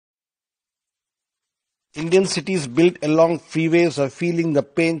Indian cities built along freeways are feeling the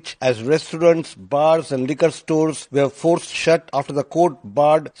pinch as restaurants, bars and liquor stores were forced shut after the court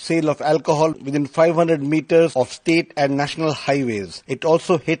barred sale of alcohol within 500 meters of state and national highways. It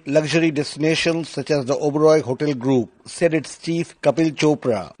also hit luxury destinations such as the Oberoi Hotel Group, said its chief Kapil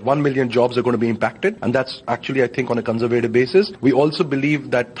Chopra. 1 million jobs are going to be impacted, and that's actually, I think, on a conservative basis. We also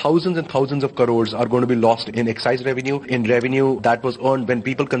believe that thousands and thousands of crores are going to be lost in excise revenue, in revenue that was earned when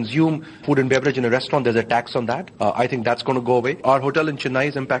people consume food and beverage in a restaurant. There's a tax on that. I think that's going to go away. Our hotel in Chennai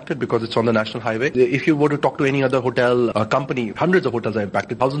is impacted because it's on the national highway. If you were to talk to any other hotel company, hundreds of hotels are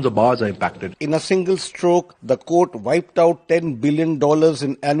impacted, thousands of bars are impacted. In a single stroke, the court wiped out $10 billion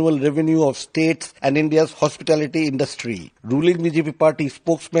in annual revenue of states and India's hospitality industry. Ruling BJP party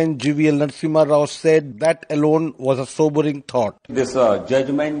spokesman GVL Narasimha Rao said that alone was a sobering thought. This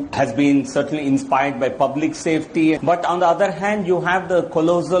judgment has been certainly inspired by public safety, but on the other hand, you have the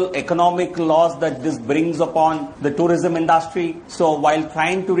colossal economic loss that this brings upon the tourism industry. So while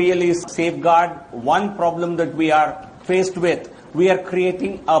trying to really safeguard one problem that we are faced with, we are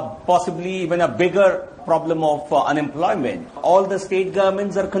creating a possibly even a bigger problem of unemployment. All the state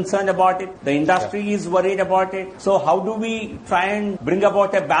governments are concerned about it. The industry is worried about it. So how do we try and bring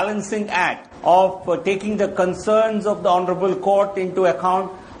about a balancing act of taking the concerns of the Honorable Court into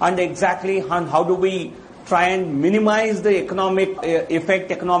account, and exactly how do we try and minimize the economic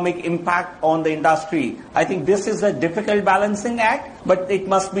economic impact on the industry? I think this is a difficult balancing act, but it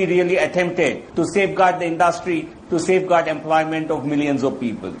must be really attempted to safeguard the industry, to safeguard employment of millions of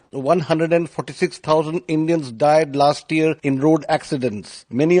people. 146,000 Indians died last year in road accidents,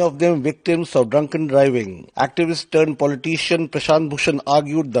 many of them victims of drunken driving. Activist turned politician Prashant Bhushan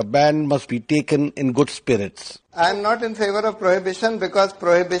argued the ban must be taken in good spirits. I am not in favor of prohibition because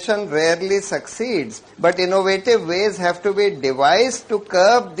prohibition rarely succeeds, but innovative ways have to be devised to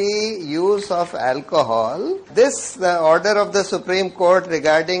curb the use of alcohol. The order of the Supreme Court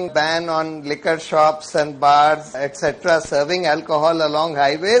regarding ban on liquor shops and bars, etc., serving alcohol along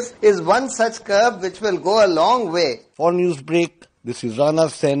highways is one such curb which will go a long way. For Newsbreak, this is Rana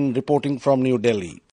Senn reporting from New Delhi.